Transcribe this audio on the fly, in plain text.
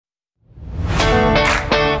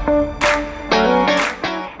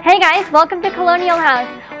guys, welcome to Colonial House.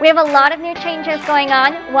 We have a lot of new changes going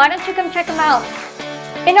on. Why don't you come check them out?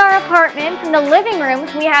 In our apartment, in the living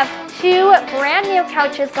rooms, we have 2 brand new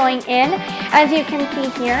couches going in, as you can see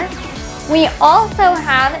here. We also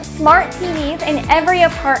have smart TVs in every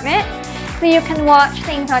apartment, so you can watch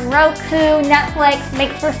things on Roku, Netflix,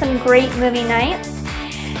 makes for some great movie nights.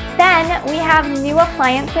 Then we have new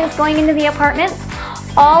appliances going into the apartment.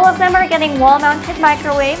 All of them are getting wall-mounted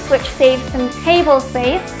microwaves, which saves some table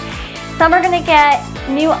space. Some are going to get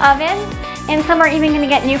new ovens, and some are even going to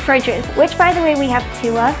get new fridges, which, by the way, we have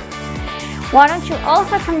 2 of. Why don't you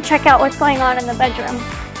also come check out what's going on in the bedrooms?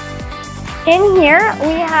 In here,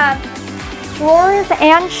 we have drawers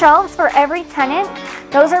and shelves for every tenant.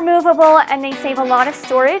 Those are movable, and they save a lot of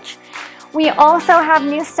storage. We also have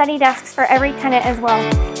new study desks for every tenant as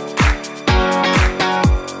well.